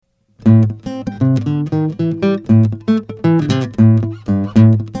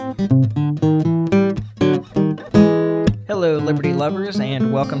listeners,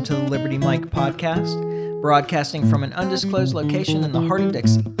 and welcome to the Liberty Mike podcast, broadcasting from an undisclosed location in the heart of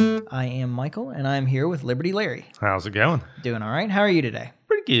Dixie. I am Michael, and I'm here with Liberty Larry. How's it going? Doing all right. How are you today?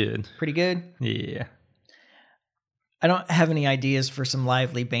 Pretty good. Pretty good? Yeah. I don't have any ideas for some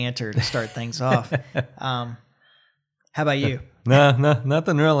lively banter to start things off. How about you? No,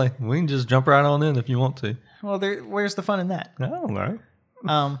 nothing really. We can just jump right on in if you want to. Well, where's the fun in that? I don't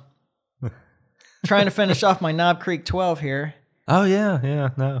know. Trying to finish off my Knob Creek 12 here. Oh, yeah,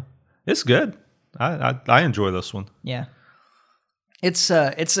 no. It's good. I enjoy this one. Yeah. It's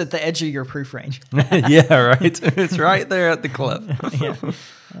at the edge of your proof range. Yeah, right. It's right there at the cliff. Yeah.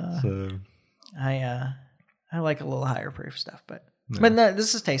 So I like a little higher proof stuff, but no,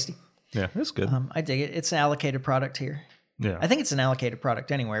 this is tasty. Yeah, it's good. I dig it. It's an allocated product here. Yeah. I think it's an allocated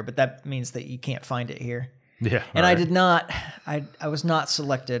product anywhere, but that means that you can't find it here. Yeah. And right. I was not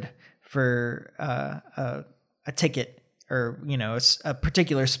selected for a ticket or, a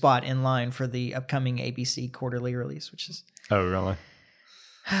particular spot in line for the upcoming ABC quarterly release, which is... Oh, really?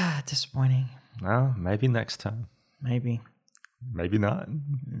 Disappointing. Well, maybe next time. Maybe. Maybe not.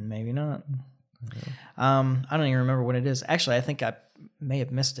 Maybe not. Yeah. I don't even remember what it is. Actually, I think I may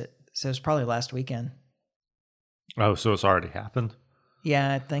have missed it. So it was probably last weekend. Oh, so it's already happened?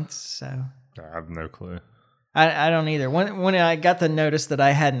 Yeah, I think so. I have no clue. I don't either. When I got the notice that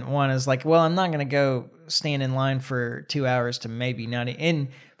I hadn't won, I was like, well, I'm not going to go stand in line for 2 hours to maybe not, in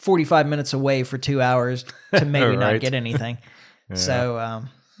 45 minutes away for 2 hours to maybe Right. not get anything. Yeah. So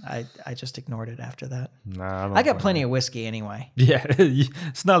I just ignored it after that. Nah, I got plenty of whiskey anyway. Yeah,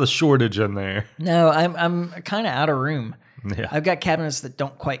 it's not a shortage in there. No, I'm kind of out of room. Yeah. I've got cabinets that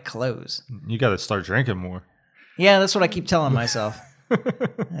don't quite close. You got to start drinking more. Yeah, that's what I keep telling myself.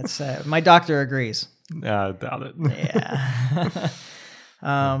 That's my doctor agrees. I doubt it.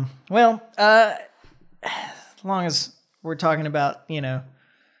 Yeah. Well, as long as we're talking about,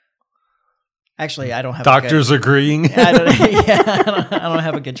 actually, I don't have doctors agreeing. I don't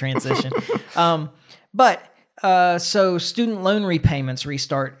have a good transition. So student loan repayments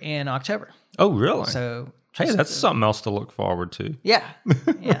restart in October. Oh, really? So hey, that's something else to look forward to. yeah.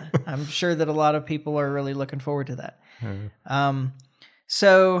 I'm sure that a lot of people are really looking forward to that.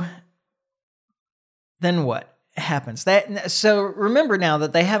 So then what happens? So remember now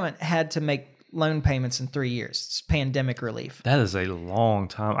that they haven't had to make loan payments in 3 years. It's pandemic relief. That is a long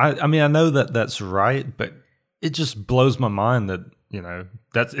time. I mean, I know that that's right, but it just blows my mind that,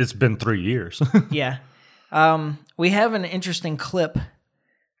 it's been 3 years. Yeah. We have an interesting clip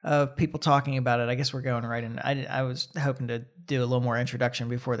of people talking about it. I guess we're going right in. I was hoping to do a little more introduction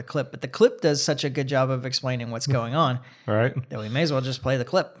before the clip, but the clip does such a good job of explaining what's going on. All right. That we may as well just play the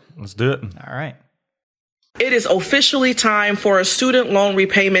clip. Let's do it. All right. It is officially time for a student loan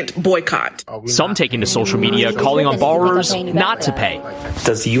repayment boycott. Some taking to social media calling on borrowers not to pay.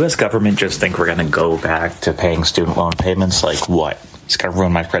 Does the U.S. government just think we're going to go back to paying student loan payments? Like what? It's going to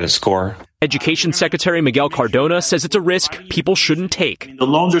ruin my credit score? Education Secretary Miguel Cardona says it's a risk people shouldn't take. The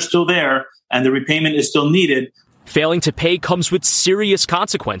loans are still there and the repayment is still needed. Failing to pay comes with serious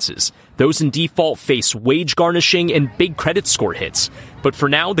consequences. Those in default face wage garnishing and big credit score hits. But for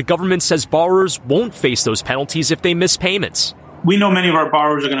now, the government says borrowers won't face those penalties if they miss payments. We know many of our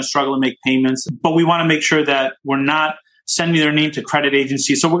borrowers are going to struggle to make payments, but we want to make sure that we're not sending their name to credit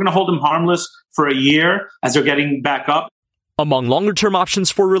agencies. So we're going to hold them harmless for a year as they're getting back up. Among longer-term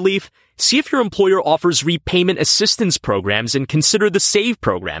options for relief, see if your employer offers repayment assistance programs and consider the SAVE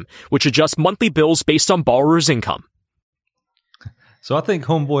program, which adjusts monthly bills based on borrowers' income. So I think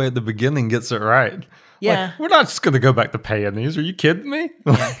Homeboy at the beginning gets it right. Yeah. Like, we're not just going to go back to paying these. Are you kidding me?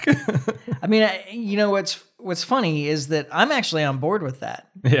 I mean, what's funny is that I'm actually on board with that.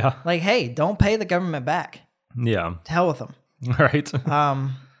 Yeah. Like, hey, don't pay the government back. Yeah. To hell with them. Right.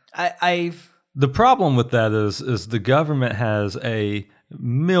 The problem with that is the government has a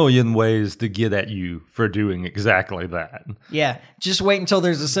million ways to get at you for doing exactly that. Yeah. Just wait until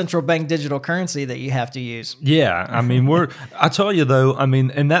there's a central bank digital currency that you have to use. Yeah. I mean, I tell you though, I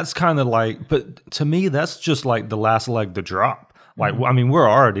mean, and that's kind of like, but to me, that's just like the last leg to drop. Like, I mean, we're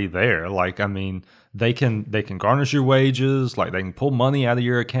already there. Like, I mean, they can garnish your wages. Like, they can pull money out of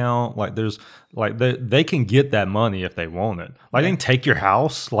your account. Like, there's like, they can get that money if they want it. Like, they can take your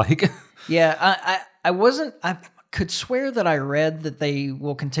house. Like, yeah, I could swear that I read that they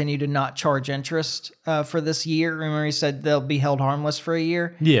will continue to not charge interest for this year. Remember, he said they'll be held harmless for a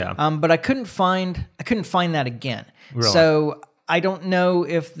year. Yeah. But I couldn't find that again. Really? So I don't know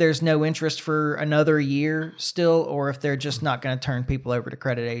if there's no interest for another year still, or if they're just not going to turn people over to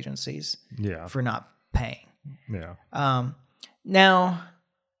credit agencies. Yeah. For not paying. Yeah. Now,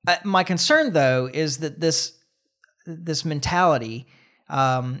 my concern though is that this mentality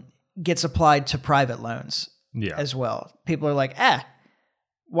gets applied to private loans Yeah. as well. People are like,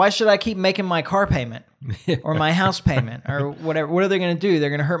 why should I keep making my car payment or my house payment or whatever? What are they going to do? They're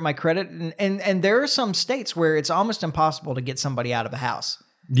going to hurt my credit. And there are some states where it's almost impossible to get somebody out of a house.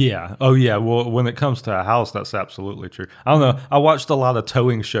 Yeah. Oh, yeah. Well, when it comes to a house, that's absolutely true. I don't know. I watched a lot of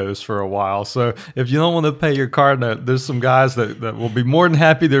towing shows for a while. So if you don't want to pay your car note, there's some guys that will be more than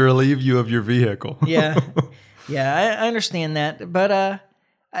happy to relieve you of your vehicle. Yeah. Yeah, I understand that. But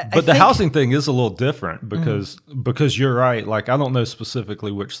But the housing thing is a little different because you're right. Like, I don't know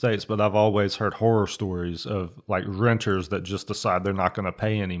specifically which states, but I've always heard horror stories of like renters that just decide they're not going to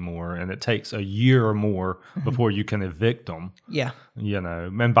pay anymore, and it takes a year or more before you can evict them. Yeah. You know,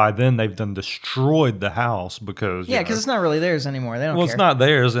 and by then they've done destroyed the house because because it's not really theirs anymore. They don't care. It's not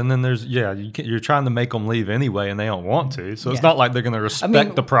theirs, and then there's you're trying to make them leave anyway, and they don't want to. So it's not like they're going to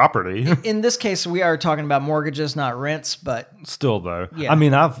respect the property. In this case, we are talking about mortgages, not rents, but still though, yeah. I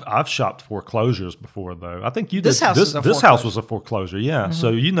mean, I've shopped foreclosures before though. I think you did. This house was a foreclosure, yeah.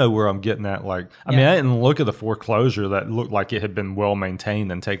 So you know where I'm getting at. Like, I mean, I didn't look at a foreclosure that looked like it had been well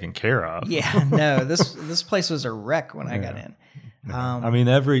maintained and taken care of. Yeah, no, this place was a wreck when I got in. I mean,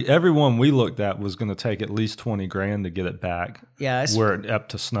 everyone we looked at was going to take at least $20,000 to get it back. Yeah, where it up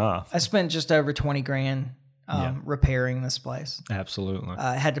to snuff. I spent just over $20,000 repairing this place. Absolutely.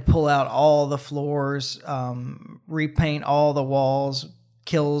 I had to pull out all the floors, repaint all the walls,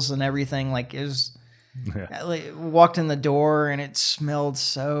 kills and everything. Like it was. I walked in the door and it smelled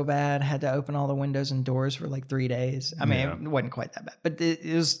so bad. I had to open all the windows and doors for like 3 days. I mean, it wasn't quite that bad, but it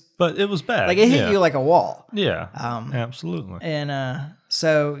was. But it was bad. Like it hit you like a wall. Yeah. Absolutely. And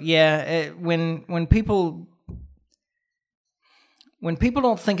so when people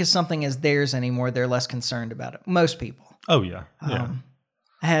don't think of something as theirs anymore, they're less concerned about it. Most people. Oh yeah. Yeah.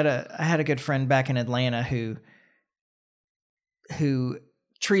 I had a good friend back in Atlanta who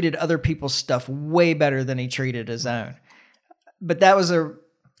treated other people's stuff way better than he treated his own. But that was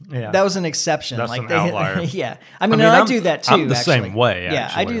an exception. That's like an outlier. Yeah. I mean I do that too. I'm the same way, actually.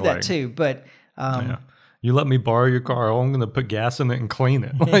 Yeah, I do that too. But you let me borrow your car, I'm going to put gas in it and clean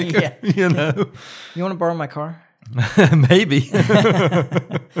it. Like, you know. You want to borrow my car? Maybe.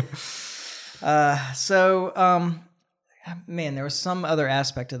 Man, there was some other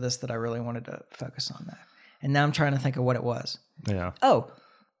aspect of this that I really wanted to focus on that. And now I'm trying to think of what it was. Yeah. Oh,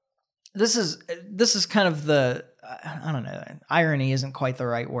 this is kind of the, I don't know, irony isn't quite the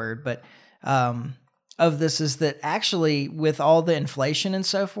right word, but of this is that actually with all the inflation and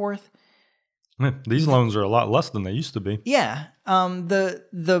so forth. These loans are a lot less than they used to be. Yeah.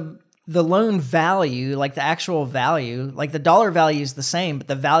 The loan value, like the actual value, like the dollar value is the same, but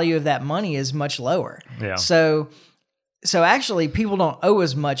the value of that money is much lower. Yeah. So actually, people don't owe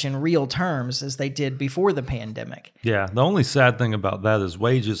as much in real terms as they did before the pandemic. Yeah. The only sad thing about that is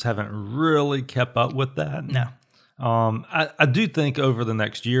wages haven't really kept up with that. No. I do think over the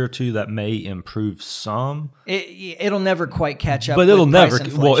next year or two that may improve some. It'll never quite catch up. But it'll never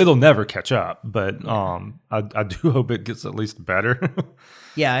catch up. But I do hope it gets at least better.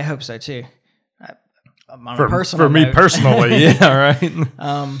 Yeah, I hope so too. For me personally, yeah, right.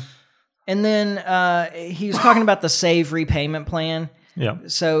 And then he was talking about the SAVE repayment plan. Yeah.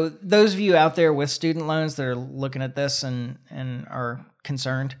 So those of you out there with student loans that are looking at this and are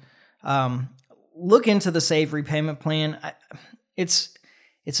concerned, look into the SAVE repayment plan. It's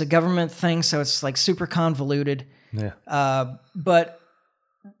a government thing, so it's like super convoluted. Yeah. But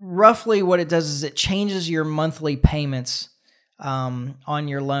roughly what it does is it changes your monthly payments on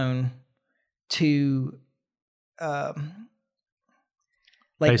your loan to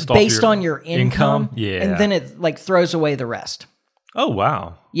based on your income. Yeah. And then it like throws away the rest. Oh,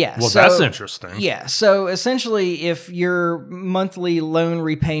 wow. Yeah. Well, that's interesting. Yeah. So essentially, if your monthly loan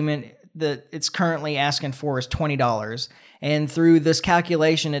repayment that it's currently asking for is $20, and through this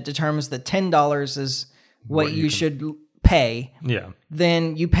calculation, it determines that $10 is what you should pay. Yeah.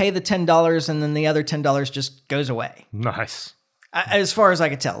 Then you pay the $10, and then the other $10 just goes away. Nice. As far as I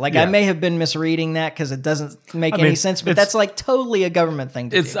could tell. Like, I may have been misreading that because it doesn't make any sense, but that's like totally a government thing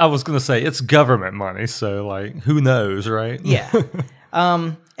to do. I was going to say, it's government money, so like, who knows, right? Yeah.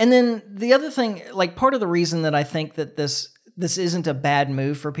 And then the other thing, like part of the reason that I think that this isn't a bad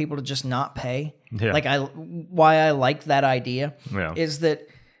move for people to just not pay, why I like that idea, is that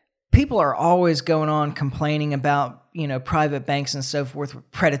people are always going on complaining about, private banks and so forth with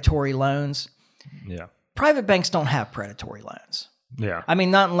predatory loans. Yeah. Private banks don't have predatory loans. Yeah. I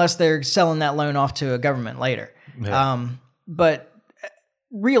mean, not unless they're selling that loan off to a government later. Yeah. But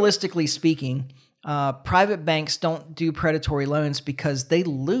realistically speaking, private banks don't do predatory loans because they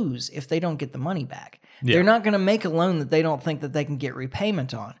lose if they don't get the money back. Yeah. They're not going to make a loan that they don't think that they can get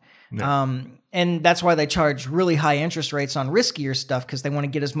repayment on. No. And that's why they charge really high interest rates on riskier stuff, because they want to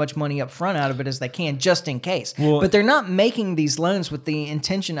get as much money up front out of it as they can, just in case. But they're not making these loans with the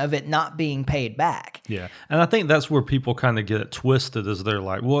intention of it not being paid back. Yeah. And I think that's where people kind of get it twisted, is they're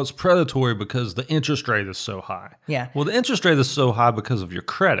like, well, it's predatory because the interest rate is so high. Yeah. Well, the interest rate is so high because of your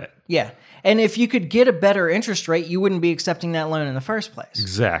credit. Yeah. And if you could get a better interest rate, you wouldn't be accepting that loan in the first place.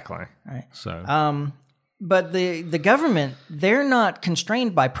 Exactly. Right. So, But the government, they're not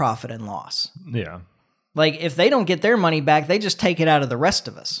constrained by profit and loss. yeah. Like, if they don't get their money back, they just take it out of the rest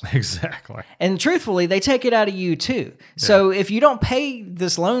of us. Exactly. And truthfully, they take it out of you too. So if you don't pay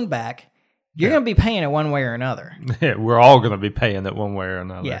this loan back, you're going to be paying it one way or another. Yeah, we're all going to be paying it one way or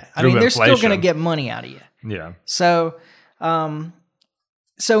another. Yeah. I mean, they're still going to get money out of you. Yeah. So,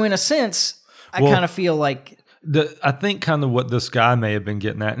 so in a sense, I kind of feel like... I think kind of what this guy may have been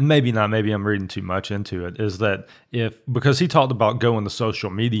getting at, and maybe not, maybe I'm reading too much into it, is that because he talked about going to social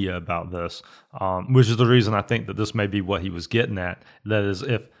media about this, which is the reason I think that this may be what he was getting at, that is,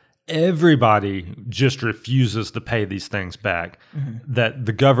 if everybody just refuses to pay these things back, that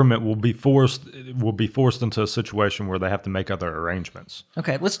the government will be forced into a situation where they have to make other arrangements.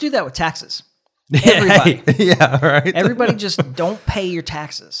 Okay, let's do that with taxes. Everybody. Yeah, right. Everybody just don't pay your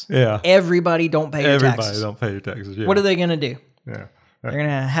taxes. Yeah. Everybody don't pay your taxes. Everybody don't pay your taxes. Yeah. What are they going to do? Yeah. They're going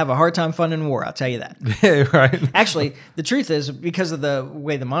to have a hard time funding war, I'll tell you that. Yeah, right. Actually, the truth is, because of the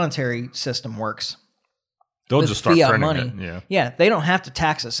way the monetary system works, They'll with just start fiat printing money, it. yeah, they don't have to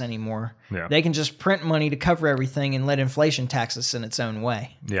tax us anymore. Yeah. They can just print money to cover everything and let inflation tax us in its own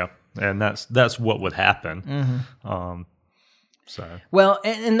way. Yeah. And that's what would happen. So Well,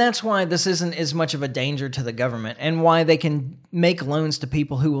 and that's why this isn't as much of a danger to the government, and why they can make loans to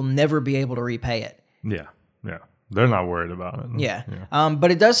people who will never be able to repay it. yeah. They're not worried about it. Yeah.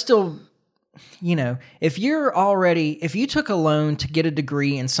 But it does still, if you took a loan to get a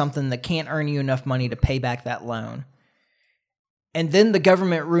degree in something that can't earn you enough money to pay back that loan, and then the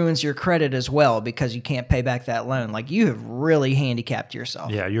government ruins your credit as well because you can't pay back that loan, like, you have really handicapped yourself.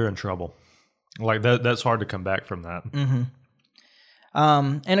 Yeah, you're in trouble. Like that's hard to come back from that.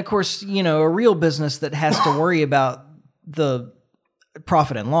 And of course, a real business that has to worry about the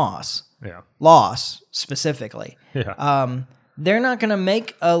profit and loss, loss specifically. Yeah. They're not going to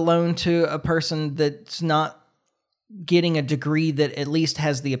make a loan to a person that's not getting a degree that at least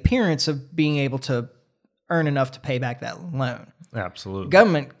has the appearance of being able to earn enough to pay back that loan. Absolutely.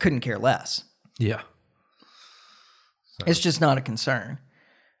 Government couldn't care less. Yeah. It's just not a concern.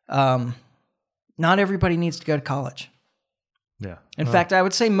 Not everybody needs to go to college. Yeah. In fact, I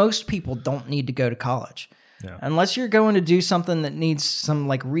would say most people don't need to go to college. Yeah. Unless you're going to do something that needs some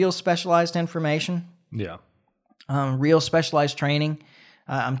like real specialized information. Yeah. Real specialized training.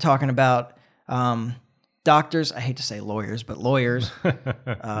 I'm talking about doctors. I hate to say lawyers, but lawyers.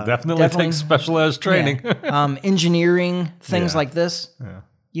 Definitely take specialized training. Yeah. Engineering, things Yeah. like this. Yeah.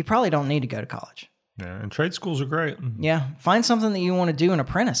 You probably don't need to go to college. Yeah. And trade schools are great. Yeah. Find something that you want to do, an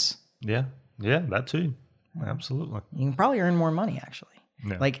apprentice. Yeah. Yeah. That too. Absolutely. You can probably earn more money, actually.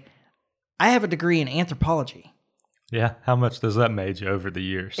 Yeah. Like, I have a degree in anthropology. Yeah. How much does that made you over the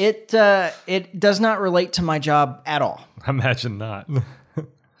years? It does not relate to my job at all. I imagine not.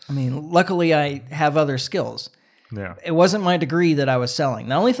 I mean, luckily I have other skills. Yeah. It wasn't my degree that I was selling.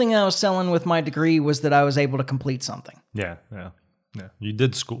 The only thing I was selling with my degree was that I was able to complete something. Yeah. Yeah. Yeah. You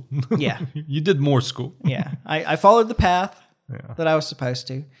did school. Yeah. You did more school. Yeah. I followed the path that I was supposed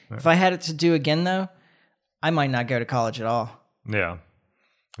to. Yeah. If I had it to do again, though, I might not go to college at all. Yeah.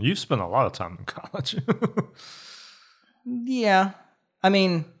 You've spent a lot of time in college. Yeah. I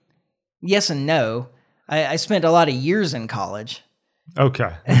mean, yes and no. I spent a lot of years in college.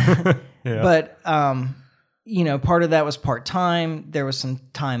 Okay. Yeah. But, part of that was part-time. There was some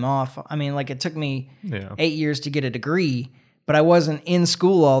time off. I mean, like, it took me 8 years to get a degree, but I wasn't in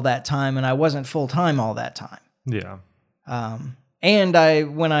school all that time, and I wasn't full-time all that time. Yeah.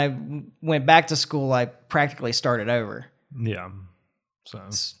 And when I went back to school, I practically started over. Yeah. So.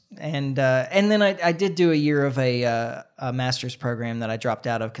 And then I did do a year of a master's program that I dropped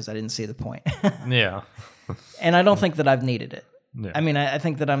out of because I didn't see the point. Yeah. And I don't think that I've needed it. Yeah. I mean, I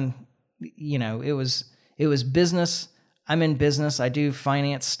think that I'm, it was business. I'm in business. I do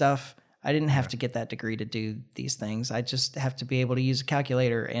finance stuff. I didn't have to get that degree to do these things. I just have to be able to use a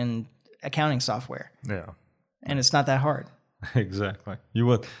calculator and accounting software. Yeah. And it's not that hard. Exactly. You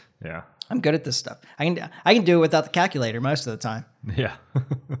would. Yeah. I'm good at this stuff. I can do it without the calculator most of the time. Yeah.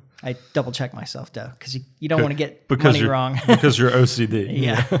 I double check myself though, because you don't want to get money wrong. Because you're OCD.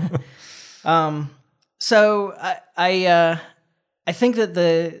 Yeah. So I think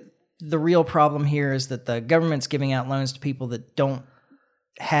that the real problem here is that the government's giving out loans to people that don't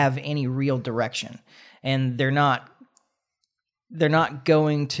have any real direction, and they're not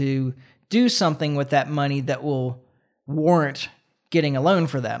going to do something with that money that will warrant getting a loan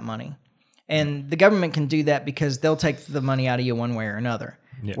for that money. And the government can do that because they'll take the money out of you one way or another,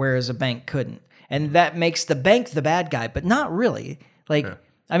 whereas a bank couldn't. And that makes the bank the bad guy, but not really.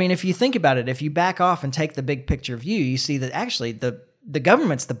 I mean, if you think about it, if you back off and take the big picture view, you see that actually the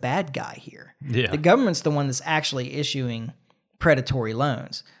government's the bad guy here. Yeah. The government's the one that's actually issuing predatory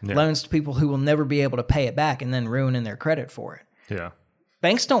loans, loans to people who will never be able to pay it back and then ruining their credit for it. Yeah.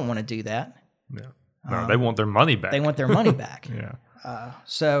 Banks don't want to do that. Yeah. No, they want their money back. They want their money back. Yeah.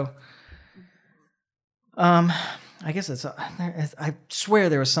 I guess I swear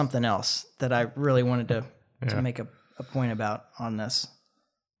there was something else that I really wanted to make a point about on this,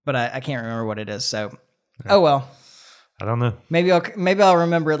 but I can't remember what it is. So, oh well. I don't know. Maybe I'll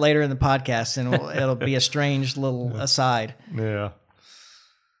remember it later in the podcast, and it'll be a strange little aside. Yeah.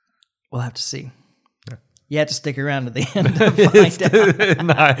 We'll have to see. Yeah. You have to stick around to the end to find out.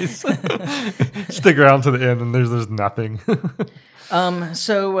 Nice. Stick around to the end, and there's nothing.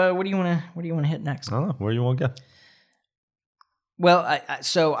 So what do you want to hit next? I don't know. Where you want to go? Well,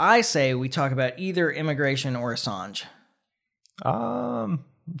 I say we talk about either immigration or Assange.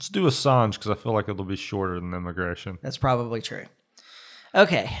 Let's do Assange because I feel like it'll be shorter than immigration. That's probably true.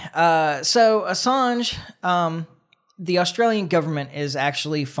 Okay, so Assange, the Australian government is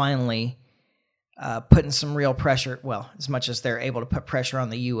actually finally putting some real pressure. Well, as much as they're able to put pressure on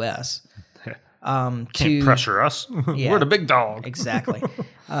the U.S. Can't pressure us. Yeah, we're the big dog. Exactly.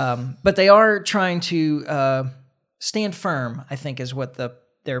 But they are trying to stand firm, I think is what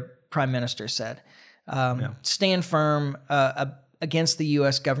their prime minister said. Stand firm against the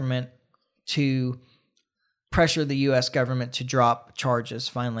U.S. government to pressure the U.S. government to drop charges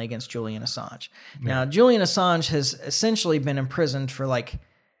finally against Julian Assange. Now, Julian Assange has essentially been imprisoned for I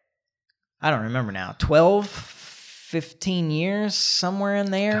don't remember now, 12, 15 years, somewhere in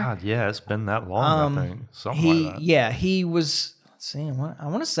there. God, yeah, it's been that long, I think. Something like that. Yeah, he was, let's see, I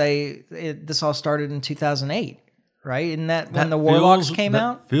want to say this all started in 2008, right? Isn't that when the Warlocks came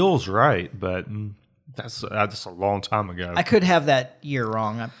out? Feels right, but that's a long time ago. I could have that year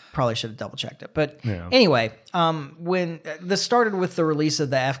wrong. I probably should have double-checked it. But anyway, when this started with the release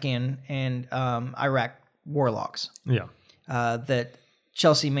of the Afghan and Iraq Warlocks. Yeah. That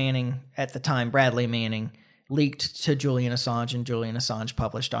Chelsea Manning, at the time, Bradley Manning, leaked to Julian Assange, and Julian Assange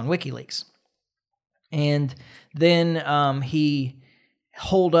published on WikiLeaks. And then he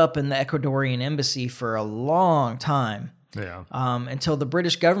holed up in the Ecuadorian embassy for a long time. Yeah. Until the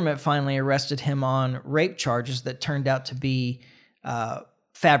British government finally arrested him on rape charges that turned out to be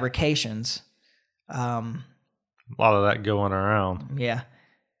fabrications. A lot of that going around. Yeah.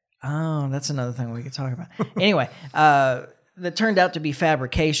 Oh, that's another thing we could talk about. Anyway, that turned out to be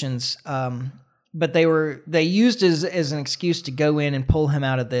fabrications. But they used as an excuse to go in and pull him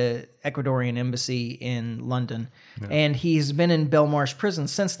out of the Ecuadorian embassy in London. Yeah. And he's been in Belmarsh prison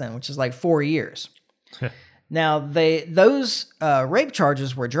since then, which is 4 years. Now, those rape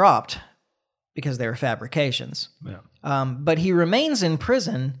charges were dropped because they were fabrications. Yeah. But he remains in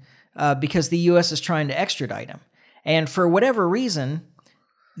prison because the U.S. is trying to extradite him. And for whatever reason,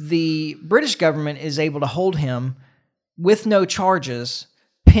 the British government is able to hold him with no charges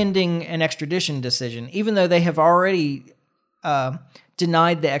pending an extradition decision, even though they have already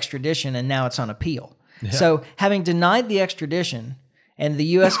denied the extradition and now it's on appeal. Yeah. So having denied the extradition and the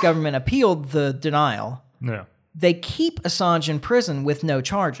U.S. government appealed the denial, they keep Assange in prison with no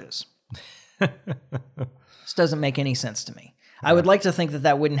charges. This doesn't make any sense to me. Yeah. I would like to think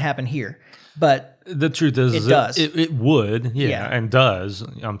that wouldn't happen here, but the truth is it does. It would, and does,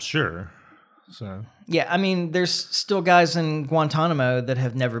 I'm sure. So yeah, I mean, there's still guys in Guantanamo that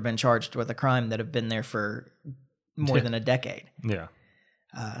have never been charged with a crime that have been there for more than a decade. Yeah.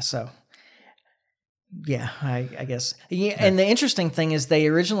 I guess. Yeah, and the interesting thing is they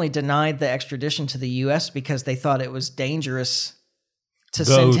originally denied the extradition to the U.S. because they thought it was dangerous to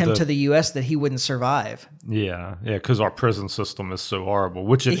send him to the U.S. that he wouldn't survive. Yeah, because our prison system is so horrible,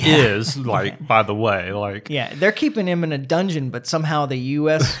 which it is, by the way. Yeah, they're keeping him in a dungeon, but somehow the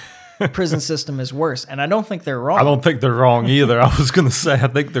U.S. prison system is worse, and I don't think they're wrong. I don't think they're wrong either. I was going to say, I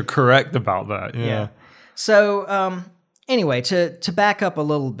think they're correct about that. Yeah. So, anyway, to back up a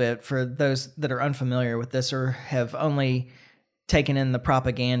little bit for those that are unfamiliar with this or have only taken in the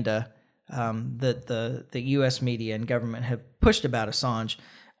propaganda that the U.S. media and government have pushed about Assange,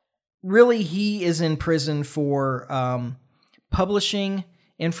 really he is in prison for publishing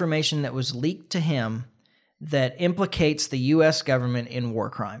information that was leaked to him that implicates the U.S. government in war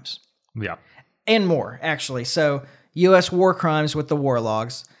crimes. Yeah. And more, actually. So U.S. war crimes with the war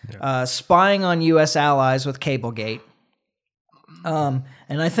logs, spying on U.S. allies with Cablegate. And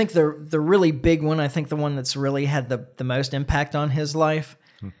I think the really big one, I think the one that's really had the most impact on his life,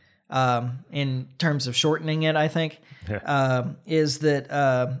 in terms of shortening it, I think, is that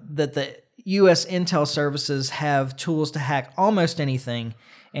the U.S. intel services have tools to hack almost anything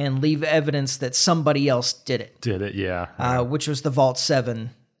and leave evidence that somebody else did it. Which was the Vault 7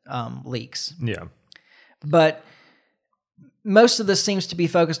 leaks. Yeah. But most of this seems to be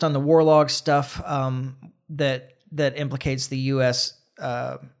focused on the war log stuff that implicates the U.S.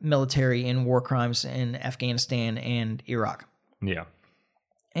 Military in war crimes in Afghanistan and Iraq. Yeah.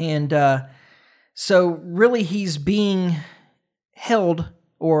 And so really he's being held,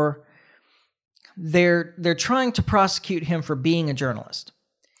 or they're trying to prosecute him for being a journalist.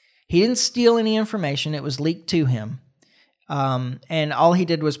 He didn't steal any information. It was leaked to him. And all he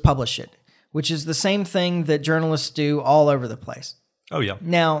did was publish it, which is the same thing that journalists do all over the place. Oh, yeah.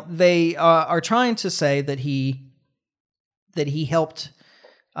 Now, they are trying to say that he helped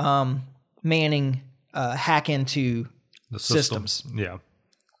Manning hack into The systems. Yeah.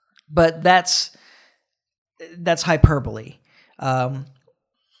 But that's hyperbole.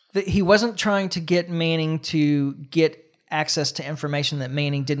 He wasn't trying to get Manning to get access to information that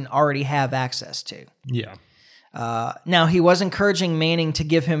Manning didn't already have access to. Yeah. Now, he was encouraging Manning to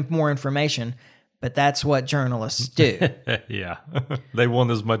give him more information, but that's what journalists do. Yeah. They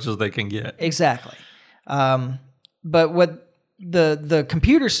want as much as they can get. Exactly. But what the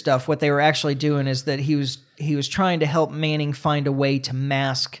computer stuff, what they were actually doing is that he was trying to help Manning find a way to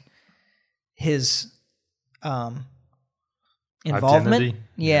mask his involvement. Identity?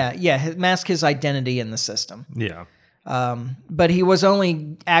 Yeah, mask his identity in the system. Yeah. But he was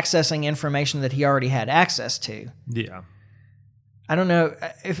only accessing information that he already had access to. Yeah. I don't know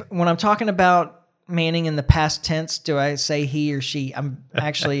if when I'm talking about Manning in the past tense, do I say he or she? I'm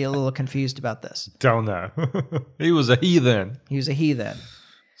actually a little confused about this. Don't know. He was a heathen. He was a heathen.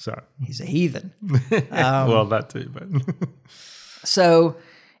 So He's a heathen. well, that too, but So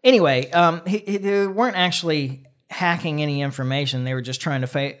anyway, they weren't actually hacking any information. They were just trying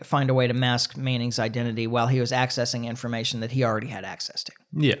to find a way to mask Manning's identity while he was accessing information that he already had access to.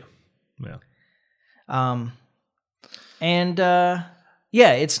 yeah.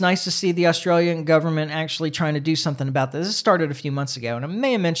 Yeah, it's nice to see the Australian government actually trying to do something about this. This started a few months ago, and I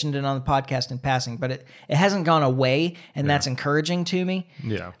may have mentioned it on the podcast in passing, but it hasn't gone away, and that's encouraging to me.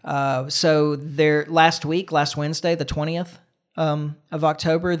 Yeah. So last Wednesday, the 20th of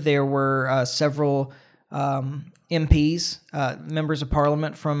October, there were several MPs, members of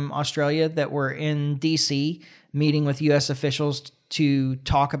parliament from Australia, that were in D.C. meeting with U.S. officials to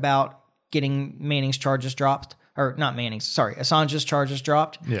talk about getting Manning's charges dropped. Or not Manning's, sorry, Assange's charges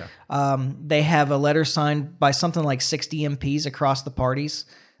dropped. Yeah. They have a letter signed by something like 60 MPs across the parties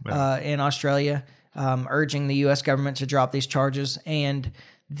in Australia, urging the U.S. government to drop these charges. And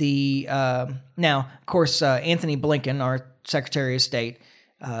now, of course, Anthony Blinken, our Secretary of State,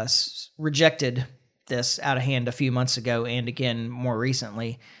 rejected this out of hand a few months ago and again more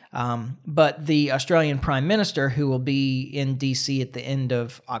recently. But the Australian Prime Minister, who will be in D.C. at the end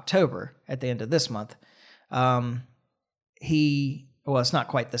of October, at the end of this month, it's not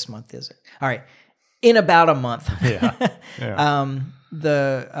quite this month, is it? All right. In about a month,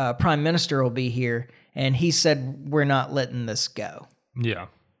 the Prime Minister will be here, and he said, we're not letting this go. Yeah.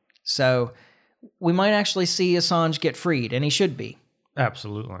 So we might actually see Assange get freed, and he should be.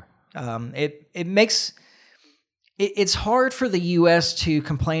 Absolutely. It's hard for the U.S. to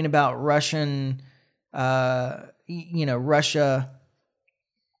complain about Russia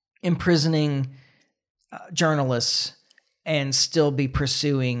imprisoning journalists and still be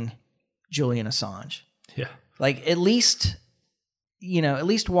pursuing Julian Assange. Yeah. Like at least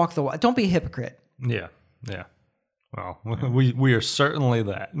walk the walk. Don't be a hypocrite. Yeah. Yeah. Well, we are certainly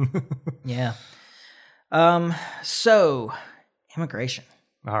that. Yeah. So immigration.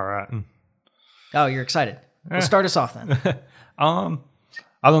 All right. Oh, you're excited. Well, start us off then.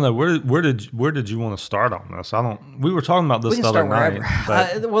 I don't know where did you want to start on this? We were talking about this the other night.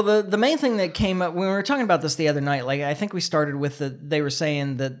 Well, the main thing that came up when we were talking about this the other night, like I think we started with they were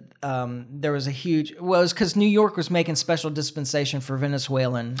saying that there was it was because New York was making special dispensation for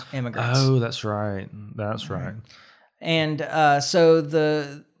Venezuelan immigrants. Oh, that's right. That's right. And so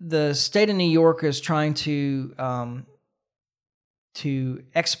the state of New York is trying to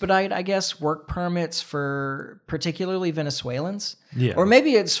expedite, I guess, work permits for particularly Venezuelans. Yeah. Or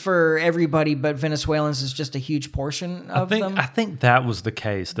maybe it's for everybody, but Venezuelans is just a huge portion of them. I think that was the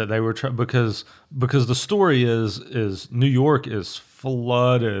case, that they were because the story is New York is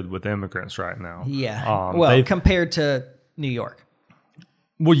flooded with immigrants right now. Yeah. Compared to New York.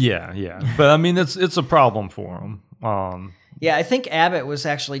 Well, yeah. But I mean, it's a problem for them. Yeah, I think Abbott was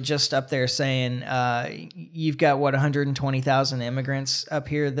actually just up there saying, you've got, 120,000 immigrants up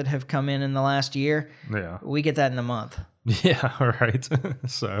here that have come in the last year? Yeah. We get that in a month. Yeah, right.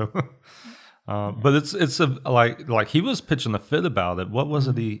 So, but it's like he was pitching a fit about it. What was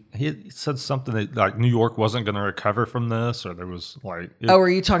it? He said something that like New York wasn't going to recover from this, or there was like... were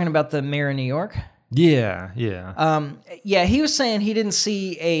you talking about the mayor of New York? Yeah. Yeah, he was saying he didn't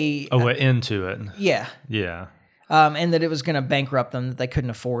see an end to it. Yeah. Yeah. And that it was going to bankrupt them, that they couldn't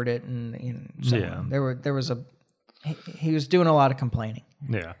afford it, and so he was doing a lot of complaining.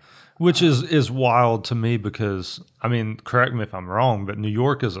 Yeah, which is wild to me because, I mean, correct me if I'm wrong, but New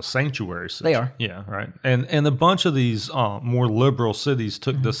York is a sanctuary city. They are. Yeah, right. And a bunch of these more liberal cities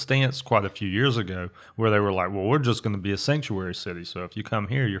took this stance quite a few years ago, where they were like, well, we're just going to be a sanctuary city, so if you come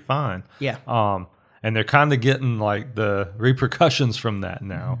here, you're fine. Yeah. And they're kind of getting like the repercussions from that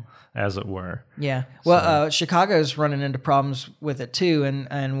now. As it were. Yeah. Well, Chicago's running into problems with it too,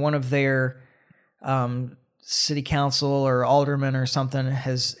 and one of their city council or aldermen or something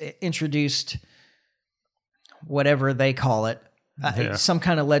has introduced whatever they call it, some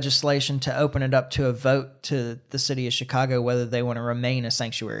kind of legislation to open it up to a vote to the city of Chicago whether they want to remain a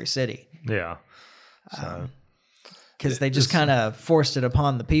sanctuary city. Yeah. So. Because they just kind of forced it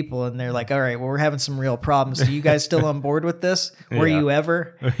upon the people, and they're like, all right, well, we're having some real problems. Are you guys still on board with this? Were you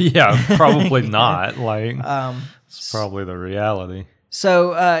ever? Yeah, probably not. Like, it's probably the reality.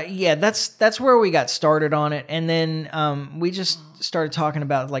 So, that's where we got started on it. And then we just started talking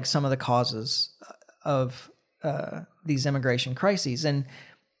about like some of the causes of these immigration crises. And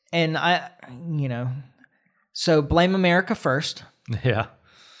I, so blame America first. Yeah.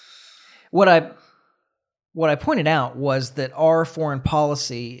 What I pointed out was that our foreign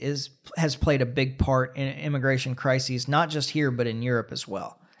policy has played a big part in immigration crises, not just here, but in Europe as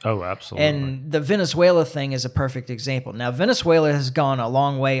well. Oh, absolutely. And the Venezuela thing is a perfect example. Now, Venezuela has gone a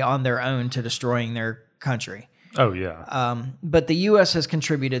long way on their own to destroying their country. Oh, yeah. But the U.S. has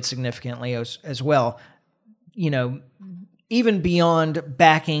contributed significantly as well, even beyond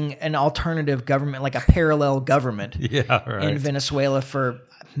backing an alternative government, like a parallel government in Venezuela for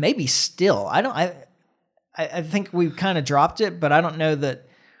maybe still. I think we've kind of dropped it, but I don't know that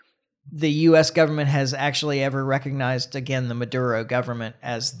the U.S. government has actually ever recognized, again, the Maduro government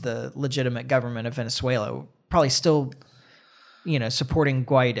as the legitimate government of Venezuela. Probably still, supporting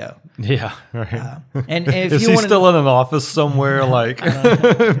Guaido. Yeah, right. And if is he still in an office somewhere, like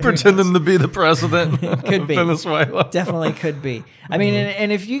pretending to be the president could of be. Venezuela? Definitely could be. I mean,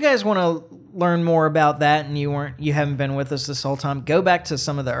 and if you guys want to learn more about that and you haven't been with us this whole time, go back to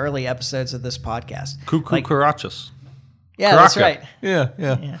some of the early episodes of this podcast. Cuckoo Caracas. Yeah, that's right.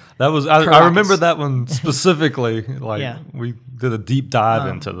 Yeah. That was I remember that one specifically. We did a deep dive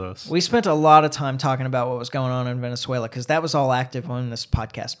into this. We spent a lot of time talking about what was going on in Venezuela because that was all active when this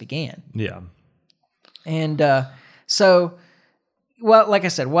podcast began. Yeah. And so, well, like I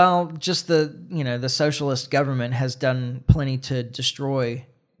said, just the socialist government has done plenty to destroy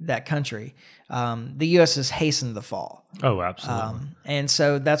that country. The U.S. has hastened the fall. Oh, absolutely. And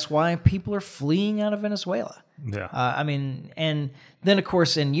so that's why people are fleeing out of Venezuela. Yeah. And then, of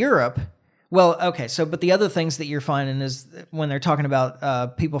course, in Europe, but the other things that you're finding is when they're talking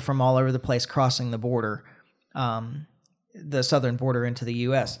about people from all over the place crossing the border, the southern border into the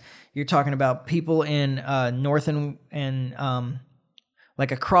U.S., you're talking about people in North and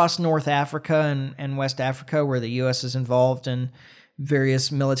like across North Africa and West Africa where the U.S. is involved in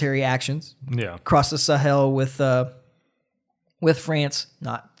various military actions. Yeah. Across the Sahel with France,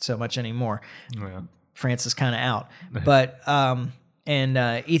 not so much anymore. Yeah. France is kind of out. But and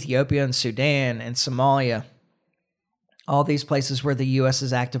Ethiopia and Sudan and Somalia, all these places where the U.S.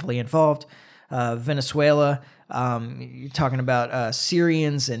 is actively involved. Venezuela, you're talking about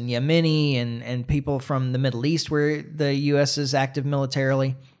Syrians and Yemeni and people from the Middle East where the U.S. is active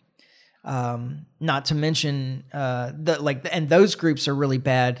militarily. Not to mention and those groups are really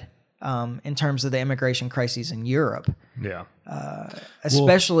bad in terms of the immigration crises in Europe. Yeah.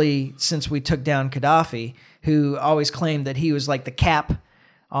 Especially since we took down Gaddafi, who always claimed that he was like the cap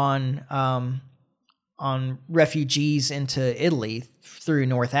on refugees into Italy through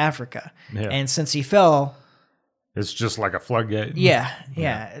North Africa. Yeah. And since he fell, It's just like a floodgate.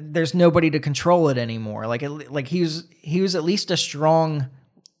 Yeah. There's nobody to control it anymore. Like he was at least a strong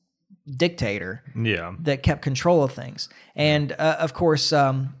dictator. Yeah. That kept control of things. And of course,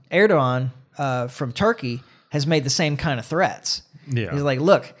 Erdogan from Turkey has made the same kind of threats. Yeah. He's like,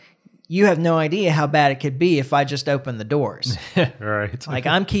 look, you have no idea how bad it could be if I just open the doors. Right. Like,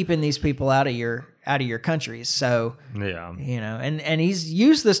 I'm keeping these people out of your countries. So, yeah. And he's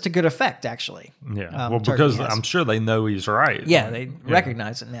used this to good effect, actually. Yeah. Turkey because has. I'm sure they know he's right. Yeah, they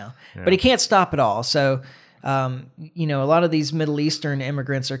recognize it now. Yeah. But he can't stop it all. So, a lot of these Middle Eastern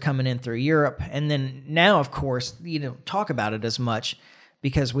immigrants are coming in through Europe. And then now, of course, talk about it as much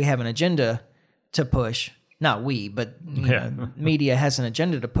because we have an agenda to push. Not we, but media has an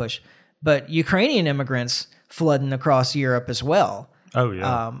agenda to push. But Ukrainian immigrants flooding across Europe as well. Oh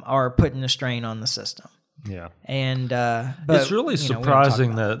yeah, are putting a strain on the system. Yeah, and but, it's really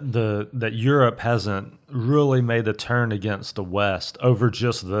surprising that Europe hasn't really made a turn against the West over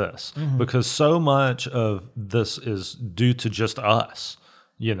just this, because so much of this is due to just us.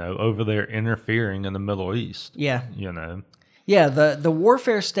 Over there interfering in the Middle East. Yeah, Yeah, the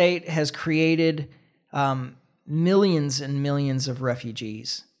warfare state has created millions and millions of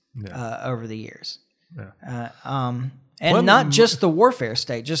refugees. Over the years. And not just the warfare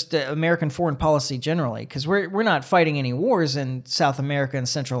state, just American foreign policy generally, because we're not fighting any wars in South America and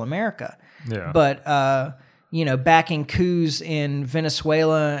Central America. Yeah. But, backing coups in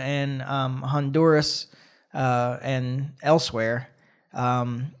Venezuela and Honduras and elsewhere,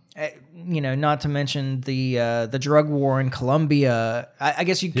 not to mention the drug war in Colombia. I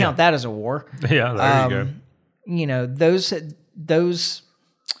guess you can count that as a war. Yeah, there you go. Those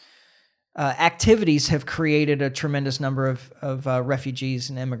activities have created a tremendous number of refugees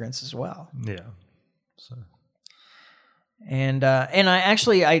and immigrants as well. Yeah. So. And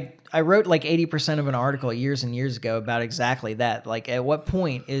I wrote like 80% of an article years and years ago about exactly that. Like, at what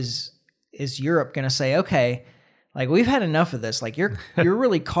point is Europe going to say, okay, like, we've had enough of this. Like, you're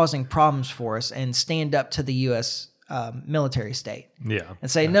really causing problems for us, and stand up to the U.S. Military state. Yeah.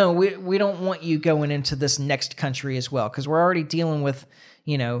 And say, no, we don't want you going into this next country as well, because we're already dealing with,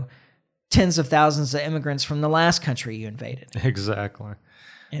 tens of thousands of immigrants from the last country you invaded. Exactly.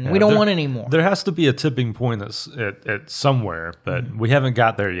 And we don't want any more. There has to be a tipping point at somewhere, but we haven't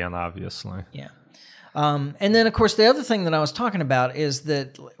got there yet, obviously. Yeah. And then, of course, the other thing that I was talking about is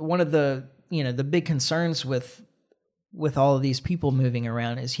that one of the big concerns with all of these people moving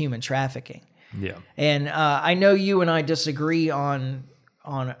around is human trafficking. Yeah. And I know you and I disagree on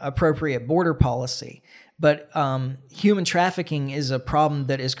appropriate border policy, but human trafficking is a problem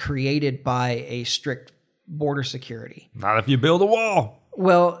that is created by a strict border security. Not if you build a wall.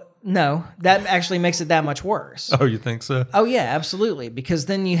 Well, no, that actually makes it that much worse. Oh, you think so? Oh, yeah, absolutely. Because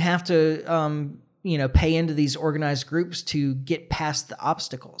then you have to, pay into these organized groups to get past the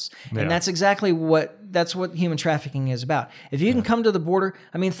obstacles. Yeah. And that's exactly what human trafficking is about. If you can come to the border,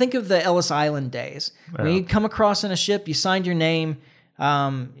 I mean, think of the Ellis Island days. Yeah. When you come across in a ship, you signed your name,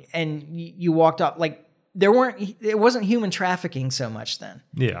 and you walked up. Like, it wasn't human trafficking so much then.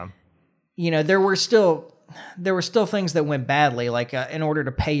 Yeah. There were still things that went badly. Like, in order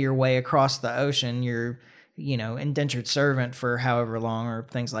to pay your way across the ocean, you're, indentured servant for however long, or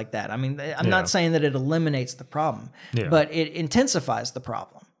things like that. I mean, I'm not saying that it eliminates the problem, but it intensifies the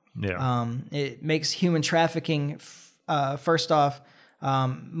problem. Yeah. It makes human trafficking, first off,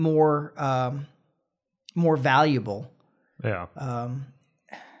 more valuable. Yeah.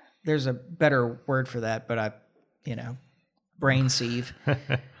 There's a better word for that, but brain sieve.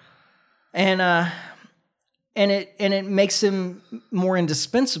 And it makes him more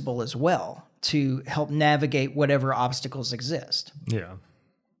indispensable as well to help navigate whatever obstacles exist. Yeah.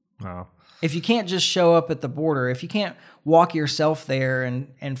 Wow. If you can't just show up at the border, if you can't walk yourself there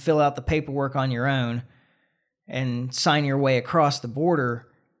and fill out the paperwork on your own and sign your way across the border,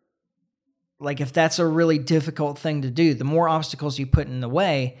 like, if that's a really difficult thing to do, the more obstacles you put in the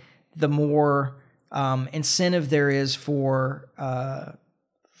way, the more incentive there is for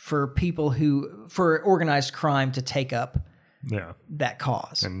organized crime to take up that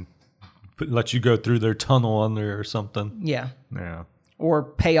cause. And let you go through their tunnel under or something. Yeah. Yeah. Or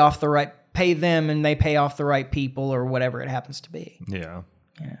pay them and they pay off the right people, or whatever it happens to be. Yeah.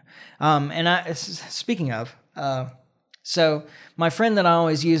 Yeah. Speaking of, so my friend that I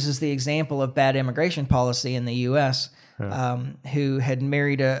always use as the example of bad immigration policy in the U.S., who had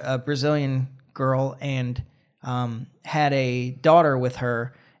married a Brazilian girl and had a daughter with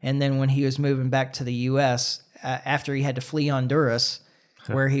her, and then when he was moving back to the U.S., after he had to flee Honduras,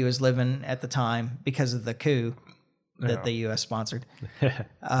 where he was living at the time because of the coup that the U.S. sponsored,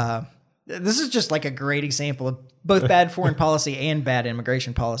 this is just like a great example of both bad foreign policy and bad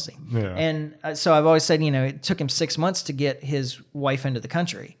immigration policy. Yeah. And so I've always said, it took him 6 months to get his wife into the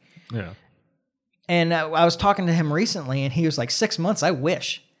country. Yeah. And I was talking to him recently, and he was like, 6 months, I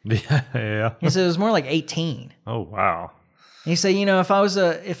wish. Yeah. He said it was more like 18. Oh, wow. And he said,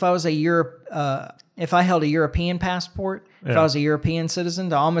 if I held a European passport, if I was a European citizen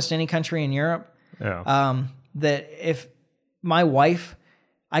to almost any country in Europe, that if my wife,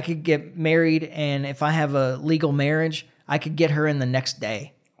 I could get married, and if I have a legal marriage, I could get her in the next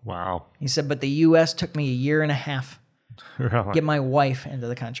day. Wow. He said, but the U.S. took me a year and a half to get my wife into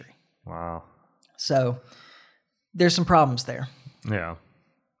the country. Wow. So there's some problems there. Yeah.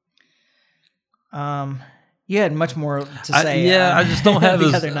 You had much more to say. I just don't have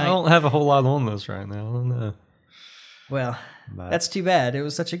the other night. I don't have a whole lot on this right now. I don't know. Well, that's too bad. It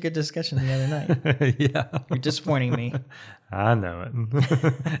was such a good discussion the other night. Yeah. You're disappointing me. I know it.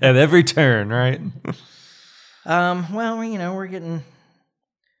 At every turn, right? Well, we're getting...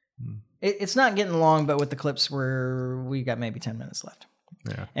 It's not getting long, but with the clips, we got maybe 10 minutes left.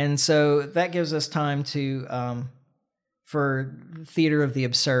 Yeah. And so that gives us time to... for theater of the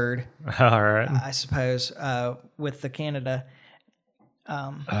absurd, all right. I suppose, with the Canada...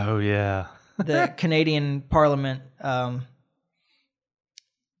 oh, yeah. the Canadian Parliament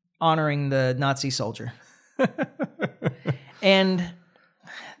honoring the Nazi soldier. And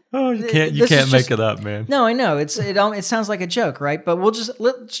you can't make it up, man. No, I know it sounds like a joke, right? But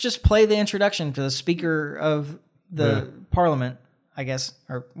let's just play the introduction to the Speaker of the Parliament, I guess,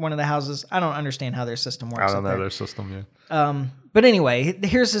 or one of the houses. I don't understand how their system works. I don't know their system yet. But anyway,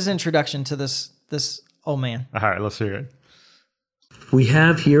 here's his introduction to this old man. All right, let's hear it. We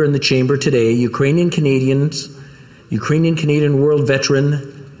have here in the chamber today Ukrainian Canadian world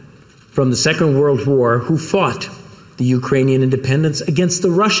veteran from the Second World War who fought the Ukrainian independence against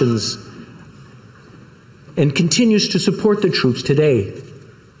the Russians and continues to support the troops today,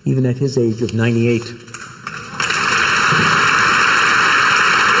 even at his age of 98.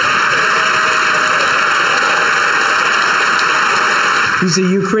 He's a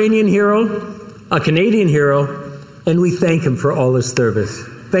Ukrainian hero, a Canadian hero, and we thank him for all his service.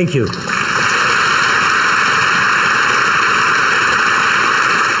 Thank you.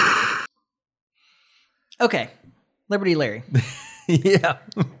 Okay, Liberty Larry. Yeah.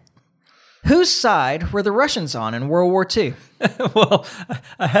 Whose side were the Russians on in World War II? Well,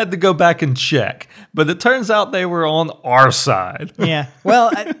 I had to go back and check, but it turns out they were on our side. Yeah.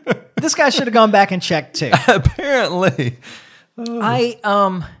 Well, this guy should have gone back and checked too. Apparently.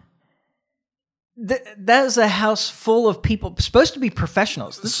 That is a house full of people supposed to be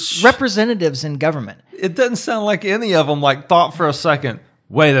professionals. This is representatives in government. It doesn't sound like any of them thought for a second,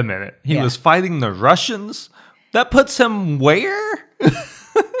 wait a minute, he was fighting the Russians? That puts him where?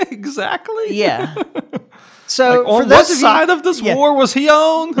 Exactly? Yeah. So on for those what side of this war was he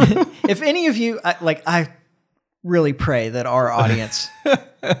on? If any of you, I really pray that our audience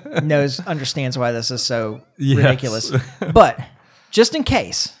understands why this is so ridiculous. But just in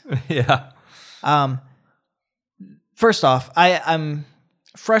case. Yeah. First off, I'm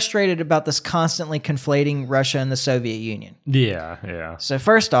frustrated about this constantly conflating Russia and the Soviet Union. Yeah. So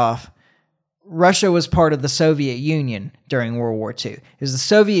first off, Russia was part of the Soviet Union during World War II, because the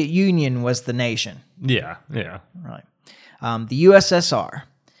Soviet Union was the nation. Yeah. Right. The USSR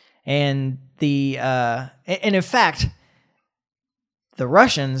and and in fact, the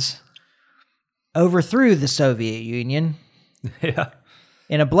Russians overthrew the Soviet Union. Yeah.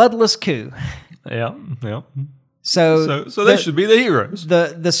 In a bloodless coup. Yeah. So they should be the heroes.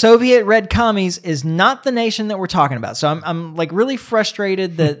 The Soviet Red Commies is not the nation that we're talking about. So I'm really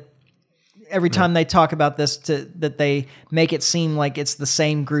frustrated that every time they talk about this, that they make it seem like it's the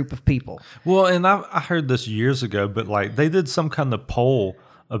same group of people. Well, and I heard this years ago, but they did some kind of poll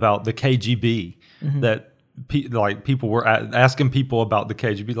about the KGB that people were asking people about the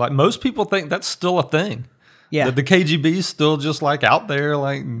KGB. Most people think that's still a thing. Yeah, that the KGB is still just out there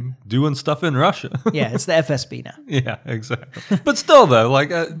doing stuff in Russia. Yeah, it's the FSB now. Yeah, exactly. But still, though,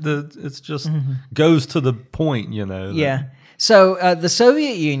 it's just goes to the point, Yeah. So the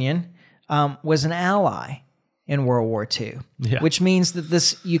Soviet Union was an ally in World War II, which means that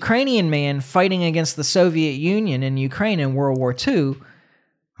this Ukrainian man fighting against the Soviet Union in Ukraine in World War II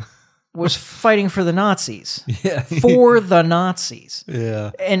was fighting for the Nazis. Yeah. For the Nazis.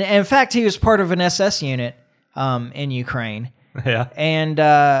 Yeah. And in fact, he was part of an SS unit in Ukraine. Yeah. And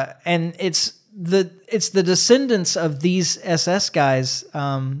it's the descendants of these SS guys,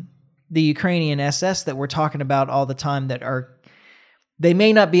 the Ukrainian SS that we're talking about all the time, that are they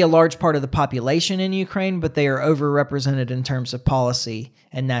may not be a large part of the population in Ukraine, but they are overrepresented in terms of policy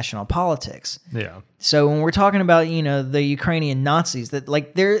and national politics. Yeah. So when we're talking about, the Ukrainian Nazis, that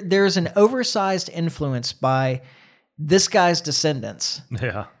like there's an oversized influence by this guy's descendants.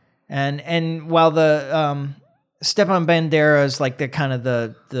 Yeah. And while the Stepan Bandera is like the kind of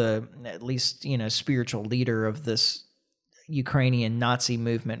the at least, spiritual leader of this Ukrainian Nazi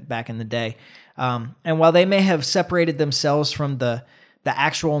movement back in the day. And while they may have separated themselves from the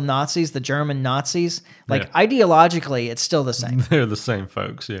actual Nazis, the German Nazis, like ideologically, it's still the same. They're the same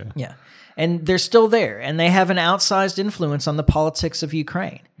folks, yeah. Yeah. And they're still there, and they have an outsized influence on the politics of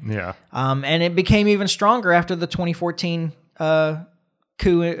Ukraine. Yeah. And it became even stronger after the 2014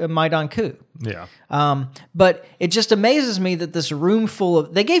 Maidan coup. Yeah. But it just amazes me that this room full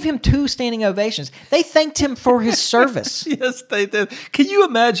of... They gave him 2 standing ovations. They thanked him for his service. Yes, they did. Can you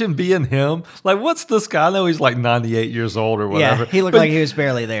imagine being him? Like, what's this guy? I know he's like 98 years old or whatever. Yeah, he looked like he was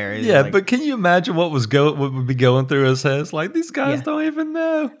barely there. Yeah, but can you imagine what would be going through his head? It's like, these guys don't even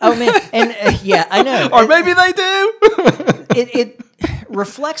know. Oh, man. And I know. Or maybe they do. It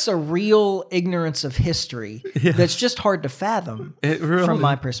reflects a real ignorance of history that's just hard to fathom from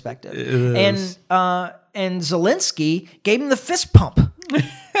my perspective. And Zelensky gave him the fist pump.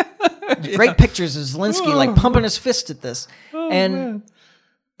 Great pictures of Zelensky like pumping his fist at this. And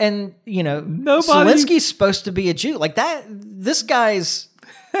Zelensky's supposed to be a Jew. Like that this guy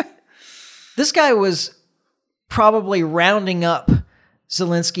was probably rounding up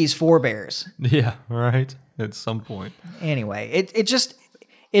Zelensky's forebears. Yeah, right. At some point. Anyway,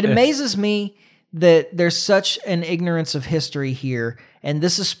 it amazes me that there's such an ignorance of history here, and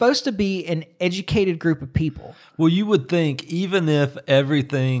this is supposed to be an educated group of people. Well, you would think even if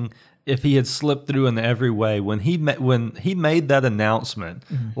he had slipped through in every way, when he made that announcement,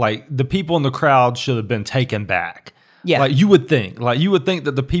 like the people in the crowd should have been taken back. Yeah. Like you would think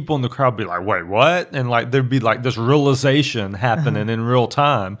that the people in the crowd would be like, wait, what? And like there'd be like this realization happening in real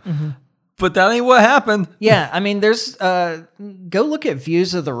time. But that ain't what happened. Yeah, I mean, there's go look at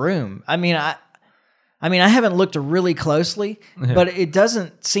views of the room. I mean, I haven't looked really closely, but it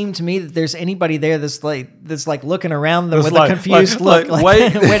doesn't seem to me that there's anybody there that's like looking around them with a confused look. Like,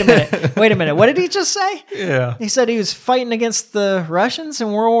 wait a minute. What did he just say? Yeah, he said he was fighting against the Russians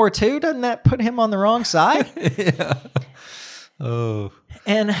in World War II. Doesn't that put him on the wrong side? Yeah. Oh.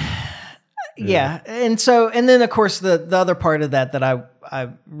 And yeah, and then of course the other part of that I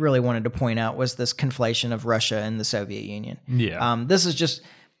really wanted to point out was this conflation of Russia and the Soviet Union. Yeah. This is just,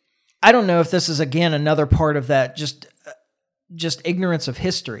 I don't know if this is again another part of that just ignorance of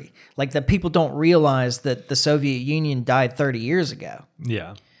history, like that people don't realize that the Soviet Union died 30 years ago.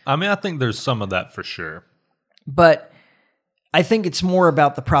 Yeah. I mean, I think there's some of that for sure. But I think it's more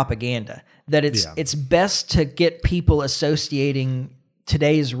about the propaganda, that it's best to get people associating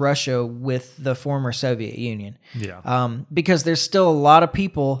today's Russia with the former Soviet Union. Yeah. Because there's still a lot of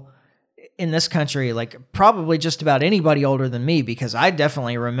people in this country, like probably just about anybody older than me, because I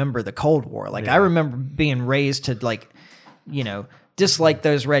definitely remember the Cold War. Like I remember being raised to dislike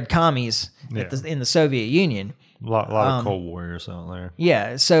those red commies in the Soviet Union. A lot of Cold Warriors out there.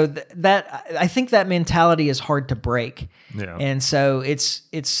 Yeah. So that I think that mentality is hard to break. Yeah. And so it's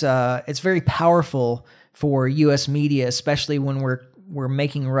very powerful for U.S. media, especially when we're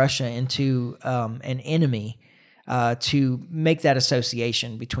making Russia into an enemy, to make that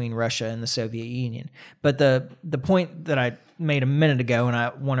association between Russia and the Soviet Union. But the point that I made a minute ago, and I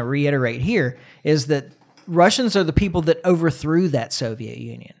want to reiterate here, is that Russians are the people that overthrew that Soviet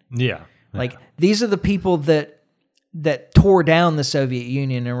Union. Yeah. Like these are the people that tore down the Soviet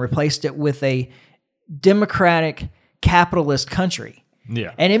Union and replaced it with a democratic capitalist country.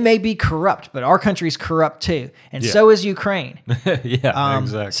 Yeah. And it may be corrupt, but our country's corrupt too. And so is Ukraine. Yeah,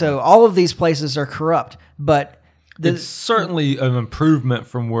 exactly. So all of these places are corrupt, but it's certainly an improvement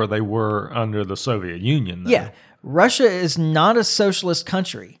from where they were under the Soviet Union, though. Yeah. Russia is not a socialist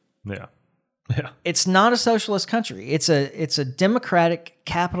country. Yeah. Yeah. It's not a socialist country. It's a democratic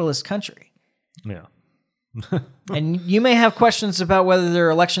capitalist country. Yeah. And you may have questions about whether their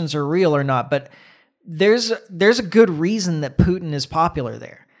elections are real or not, but there's a good reason that Putin is popular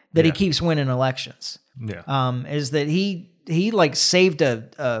there, that he keeps winning elections. Yeah. Is that he like saved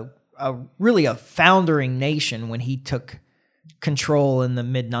a really a foundering nation when he took control in the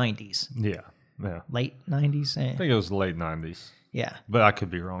mid 90s. Yeah. Yeah. Late 90s. I think it was the late 90s. Yeah. But I could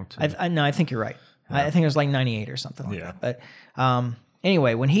be wrong too. I think you're right. Yeah. I think it was like 98 or something like that. But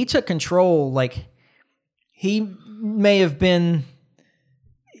anyway, when he took control, like he may have been,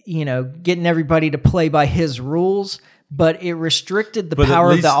 getting everybody to play by his rules, but it restricted the But at power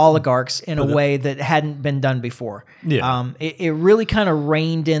of least- the oligarchs in a but it- way that hadn't been done before. Yeah. It really kind of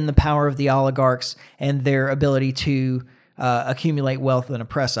reined in the power of the oligarchs and their ability to accumulate wealth and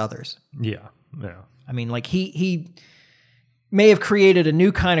oppress others. Yeah. Yeah. I mean, like he may have created a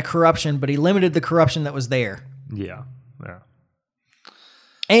new kind of corruption, but he limited the corruption that was there. Yeah. Yeah.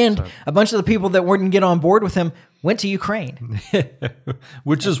 And a bunch of the people that wouldn't get on board with him went to Ukraine.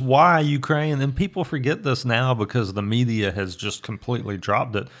 Which is why Ukraine, and people forget this now because the media has just completely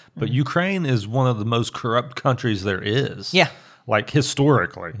dropped it, but Ukraine is one of the most corrupt countries there is. Yeah. Like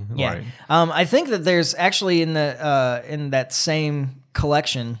historically. Yeah. Like, I think that there's actually in that same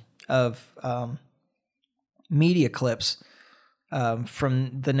collection of media clips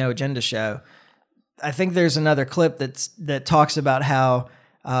from the No Agenda show, I think there's another clip that talks about how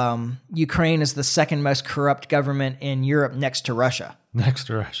Ukraine is the second most corrupt government in Europe next to Russia. next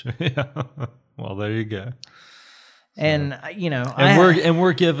to Russia. Yeah. Well, there you go. And And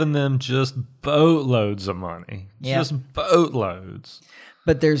we're giving them just boatloads of money. Yeah. Just boatloads.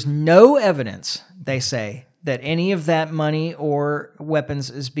 but there's no evidence, they say, that any of that money or weapons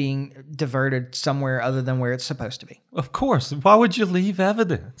is being diverted somewhere other than where it's supposed to be. Of course. Why would you leave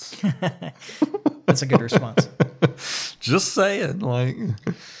evidence? That's a good response. Just saying, like.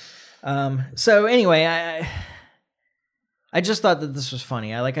 So anyway, I just thought that this was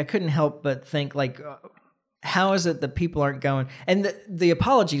funny. I couldn't help but think, how is it that people aren't going? And the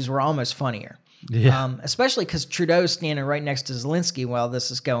apologies were almost funnier. Yeah. Especially because Trudeau's standing right next to Zelensky while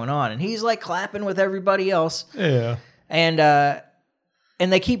this is going on, and he's clapping with everybody else. Yeah.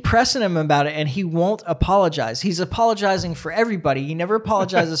 And they keep pressing him about it, and he won't apologize. He's apologizing for everybody. He never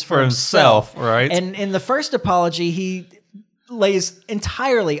apologizes for himself. Right. And in the first apology, he lays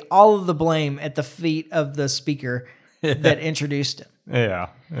entirely all of the blame at the feet of the speaker that introduced him. Yeah.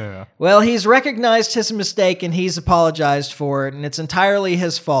 Yeah. Well, he's recognized his mistake and he's apologized for it, and it's entirely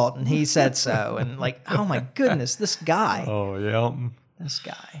his fault, and he said so. And oh my goodness, this guy. Oh, yeah. This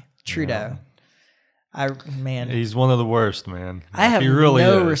guy. Trudeau. He's one of the worst, man. I have he really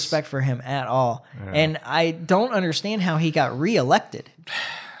no is. respect for him at all. Yeah. And I don't understand how he got reelected.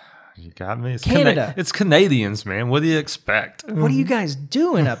 You got me. It's Canada. It's Canadians, man. What do you expect? What are you guys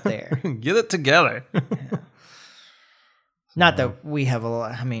doing up there? Get it together. Yeah. Not that we have a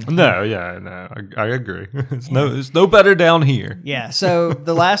lot. I mean, no, I agree. It's no better down here. Yeah. So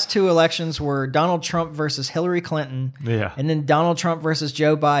the last two elections were Donald Trump versus Hillary Clinton. Yeah. And then Donald Trump versus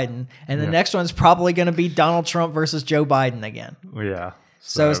Joe Biden. And the next one's probably going to be Donald Trump versus Joe Biden again. Yeah.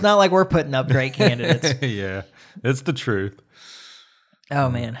 So it's not like we're putting up great candidates. Yeah. It's the truth. Oh,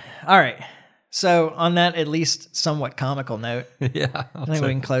 man. All right. So on that at least somewhat comical note, yeah, I think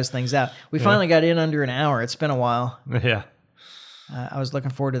we can close things out. We finally got in under an hour. It's been a while. Yeah. I was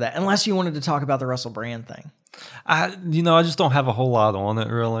looking forward to that. Unless you wanted to talk about the Russell Brand thing. I just don't have a whole lot on it,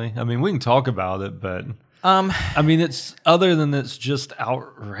 really. I mean, we can talk about it, but I mean, it's other than it's just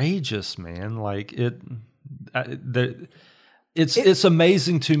outrageous, man. It's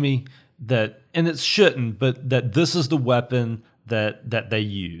amazing to me that, and it shouldn't, but that this is the weapon that they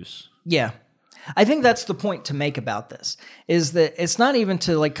use. Yeah. I think that's the point to make about this, is that it's not even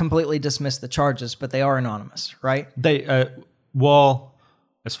to completely dismiss the charges, but they are anonymous, right? Well,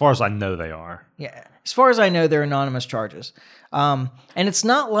 as far as I know, they are. Yeah. As far as I know, they're anonymous charges. And it's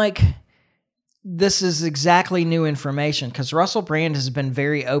not like this is exactly new information, because Russell Brand has been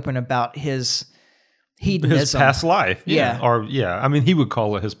very open about his hedonism. His past life. Yeah. I mean, he would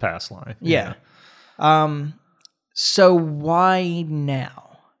call it his past life. Yeah. So why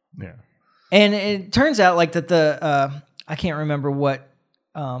now? Yeah. And it turns out that I can't remember what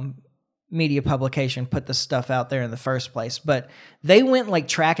media publication put this stuff out there in the first place, but they went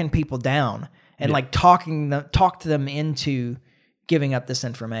tracking people down and talked them into giving up this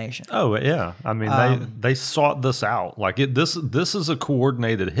information. Oh yeah, I mean they sought this out. This is a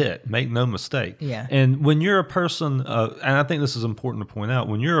coordinated hit. Make no mistake. Yeah. And when you're a person, and I think this is important to point out,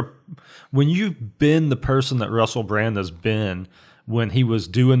 when you've been the person that Russell Brand has been when he was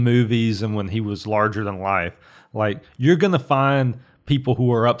doing movies and when he was larger than life, you're gonna find people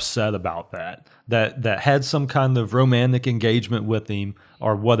who are upset about that had some kind of romantic engagement with him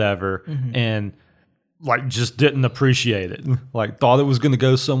or whatever, and just didn't appreciate it, thought it was going to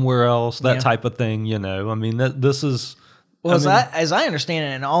go somewhere else, that type of thing. I mean, this is well, as I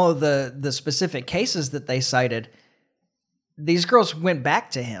understand it, in all of the specific cases that they cited, these girls went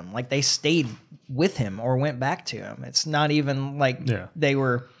back to him, they stayed with him or went back to him. It's not even they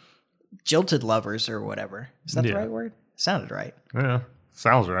were jilted lovers or whatever. Is that the right word? Sounded right. Yeah,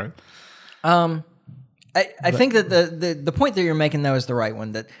 sounds right. I think that the point that you're making though is the right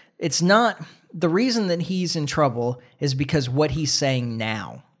one. That it's not the reason that he's in trouble is because what he's saying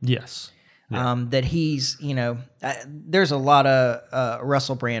now. Yes. Yeah. That he's, there's a lot of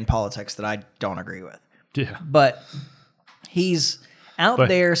Russell Brand politics that I don't agree with. Yeah. But he's out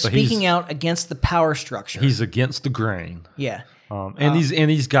there speaking out against the power structure. He's against the grain. Yeah. And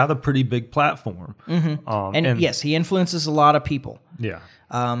he's got a pretty big platform. Mm-hmm. And yes, he influences a lot of people. Yeah.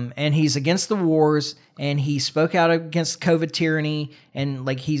 And he's against the wars, and he spoke out against COVID tyranny, and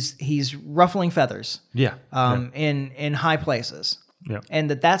like he's ruffling feathers. Yeah. In high places. Yeah. And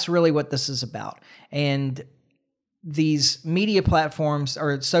that's really what this is about. And these media platforms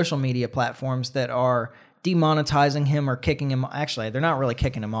or social media platforms that are demonetizing him or kicking him. Actually, they're not really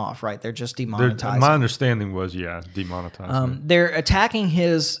kicking him off, right? They're just demonetizing. My understanding was, demonetizing. They're attacking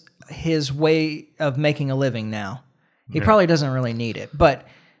his way of making a living now. He probably doesn't really need it, but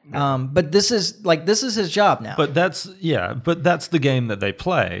this is his job now. But that's the game that they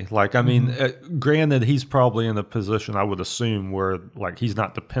play. Like, I mean, granted, he's probably in a position, I would assume, where like he's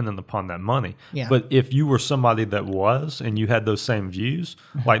not dependent upon that money. Yeah. But if you were somebody that was, and you had those same views,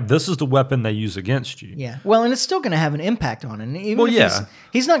 like this is the weapon they use against you. Yeah. Well, and it's still going to have an impact on him. Even if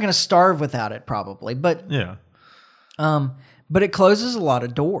he's not going to starve without it, probably. But yeah. But it closes a lot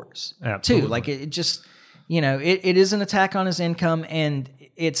of doors. Absolutely. Too. Like it just. It is an attack on his income, and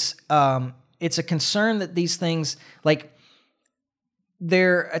it's a concern that these things, like,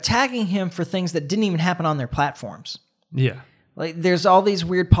 they're attacking him for things that didn't even happen on their platforms. Yeah. Like, there's all these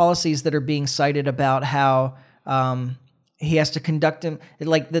weird policies that are being cited about how he has to conduct him,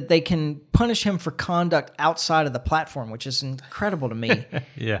 like that they can punish him for conduct outside of the platform, which is incredible to me.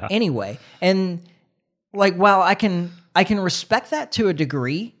 Yeah. Anyway, and like, while I can respect that to a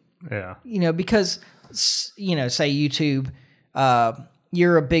degree. Yeah. Because say YouTube,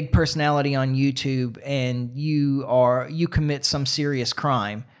 you're a big personality on YouTube and you commit some serious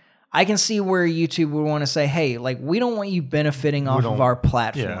crime. I can see where YouTube would want to say, hey, like, we don't want you benefiting off of our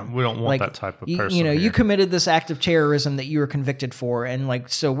platform. Yeah, we don't want that type of person. You committed this act of terrorism that you were convicted for, and like,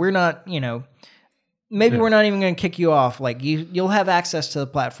 so we're not, maybe we're not even going to kick you off. Like, you'll have access to the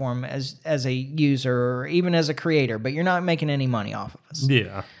platform as a user or even as a creator, but you're not making any money off of us.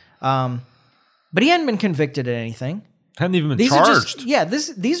 Yeah. But he hadn't been convicted of anything. Hadn't even been charged.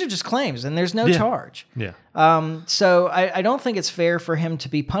 These are just claims, and there's no charge. Yeah. So I don't think it's fair for him to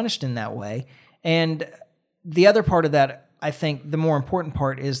be punished in that way. And the other part of that, I think the more important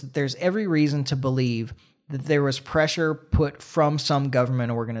part, is that there's every reason to believe that there was pressure put from some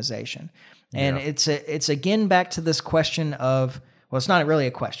government organization. And it's again back to this question of, well, it's not really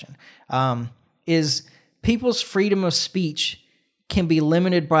a question, is people's freedom of speech can be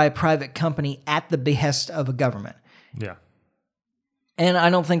limited by a private company at the behest of a government. Yeah. And I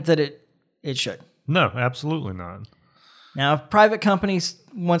don't think that it should. No, absolutely not. Now, if private companies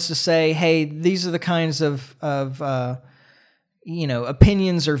wants to say, hey, these are the kinds of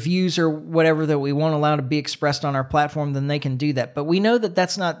opinions or views or whatever that we won't allow to be expressed on our platform, then they can do that. But we know that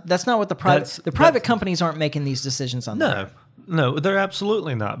that's not what the private companies aren't making these decisions on. No, they're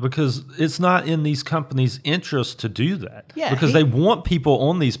absolutely not, because it's not in these companies' interest to do that. Yeah, because they want people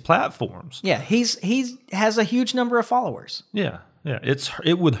on these platforms. Yeah, he has a huge number of followers. Yeah.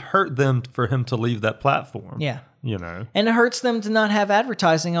 It would hurt them for him to leave that platform. Yeah, and it hurts them to not have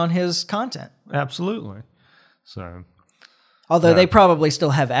advertising on his content. Absolutely. So, although they probably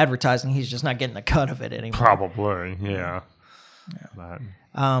still have advertising, he's just not getting a cut of it anymore. Probably, yeah.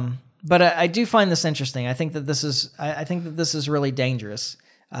 But I do find this interesting. I think that this is really dangerous,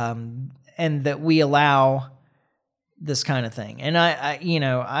 and that we allow this kind of thing. And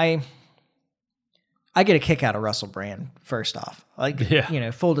I get a kick out of Russell Brand. First off,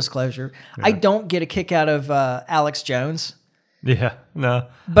 full disclosure, I don't get a kick out of Alex Jones. Yeah, no.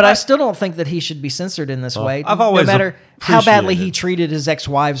 But I still don't think that he should be censored in this way. I've always no matter how badly he treated his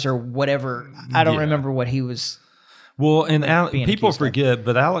ex-wives or whatever. I don't remember what he was. Well, and people forget,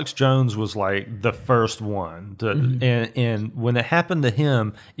 but Alex Jones was like the first one. And when it happened to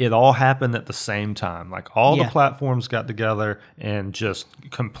him, it all happened at the same time. Like all the platforms got together and just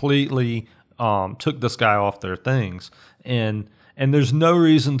completely took this guy off their things. And there's no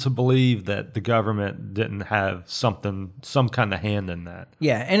reason to believe that the government didn't have some kind of hand in that.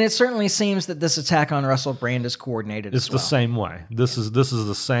 Yeah, and it certainly seems that this attack on Russell Brand is coordinated as well. It's the same way. This is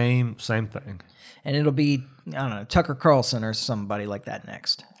the same thing. And it'll be, I don't know, Tucker Carlson or somebody like that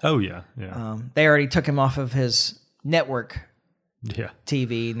next. Oh, yeah. They already took him off of his network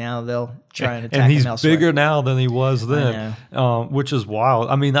TV. Now they'll try and attack him elsewhere. And he's bigger now than he was then, which is wild.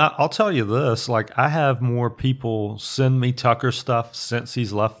 I mean, I'll tell you this. Like, I have more people send me Tucker stuff since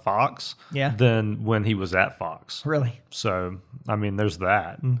he's left Fox than when he was at Fox. Really? So, I mean, there's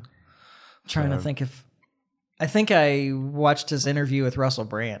that. trying to think if I think I watched his interview with Russell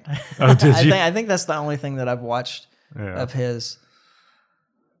Brand. Oh, did you? I think that's the only thing that I've watched of his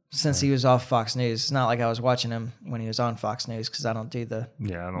since he was off Fox News. It's not like I was watching him when he was on Fox News because I don't do the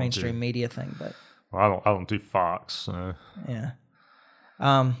mainstream media thing. But I don't do Fox. So. Yeah.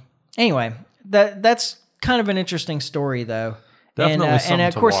 Anyway, that's kind of an interesting story, though. Definitely something and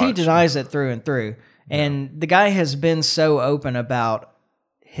of to course, he watch. denies it through and through. And the guy has been so open about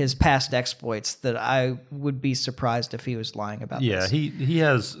his past exploits that I would be surprised if he was lying about this. Yeah, he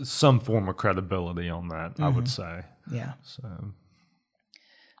has some form of credibility on that, I would say. Yeah. So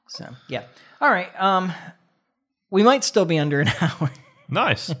yeah. All right. We might still be under an hour.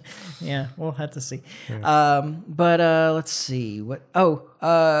 nice. Yeah, we'll have to see. Yeah. But let's see.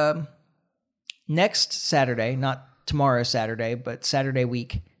 Next Saturday, not tomorrow Saturday, but Saturday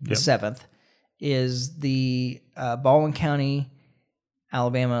week, the 7th, is the Baldwin County,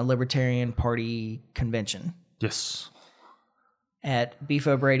 Alabama Libertarian Party Convention. Yes. At Beef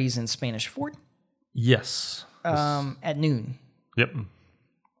O'Brady's in Spanish Fort. Yes. At noon. Yep.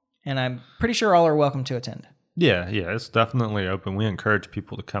 And I'm pretty sure all are welcome to attend. Yeah, it's definitely open. We encourage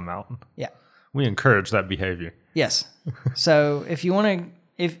people to come out. Yeah. We encourage that behavior. Yes. So if you want to,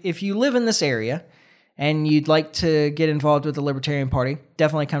 if you live in this area and you'd like to get involved with the Libertarian Party,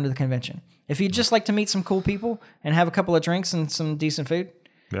 definitely come to the convention. If you'd just like to meet some cool people and have a couple of drinks and some decent food,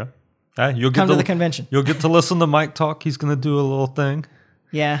 you'll come to the convention. You'll get to listen to Mike talk. He's going to do a little thing.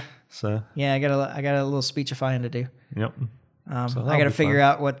 Yeah. So I got a little speechifying to do. Yep. So I got to figure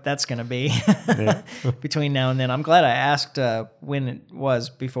out what that's going to be between now and then. I'm glad I asked when it was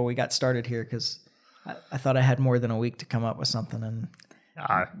before we got started here because I thought I had more than a week to come up with something, and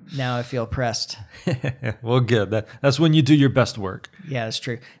now I feel pressed. Well, good. That's when you do your best work. Yeah, that's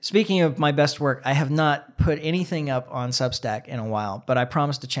true. Speaking of my best work, I have not put anything up on Substack in a while, but I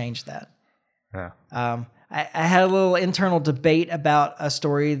promised to change that. Yeah. I had a little internal debate about a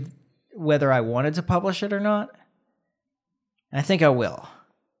story, whether I wanted to publish it or not. And I think I will.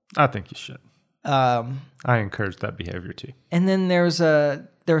 I think you should. I encourage that behavior too. And then there was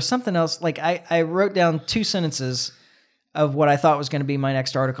something else. Like I wrote down 2 sentences of what I thought was going to be my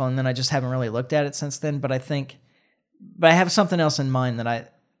next article, and then I just haven't really looked at it since then. But I have something else in mind that I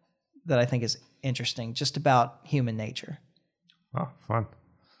think is interesting, just about human nature. Oh, fun.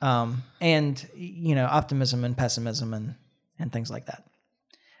 And optimism and pessimism and things like that.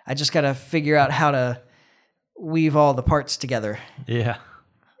 I just got to figure out how to weave all the parts together. Yeah.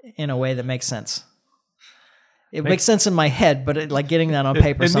 In a way that makes sense. It makes sense in my head, but getting that on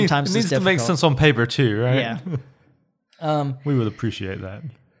paper sometimes is difficult. It needs to make sense on paper too, right? Yeah. We would appreciate that.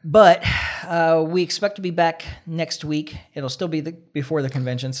 But we expect to be back next week. It'll still be before the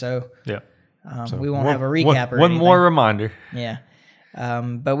convention, so we won't have a recap or anything. One more reminder. Yeah.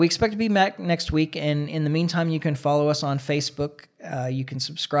 But we expect to be back next week, and in the meantime, you can follow us on Facebook. You can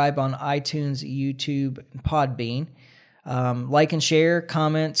subscribe on iTunes, YouTube, and Podbean. Like and share,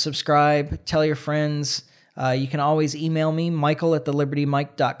 comment, subscribe, tell your friends. You can always email me,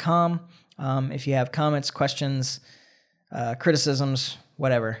 michael@thelibertymike.com, if you have comments, questions, criticisms,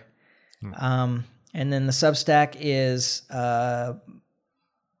 whatever. And then the Substack is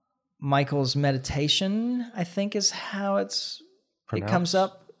Michael's Meditation, I think is how it comes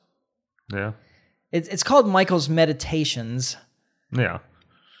up. Yeah. It's called Michael's Meditations. Yeah.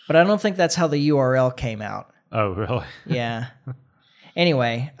 But I don't think that's how the URL came out. Oh, really? Yeah.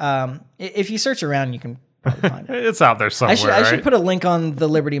 Anyway, if you search around, you can probably find it. It's out there somewhere, I should put a link on the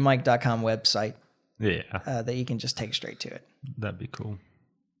libertymike.com website. Yeah. That you can just take straight to it. That'd be cool.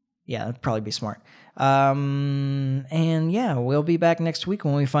 Yeah, that'd probably be smart. And yeah, we'll be back next week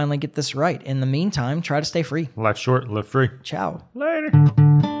when we finally get this right. In the meantime, try to stay free. Life short, live free. Ciao. Later.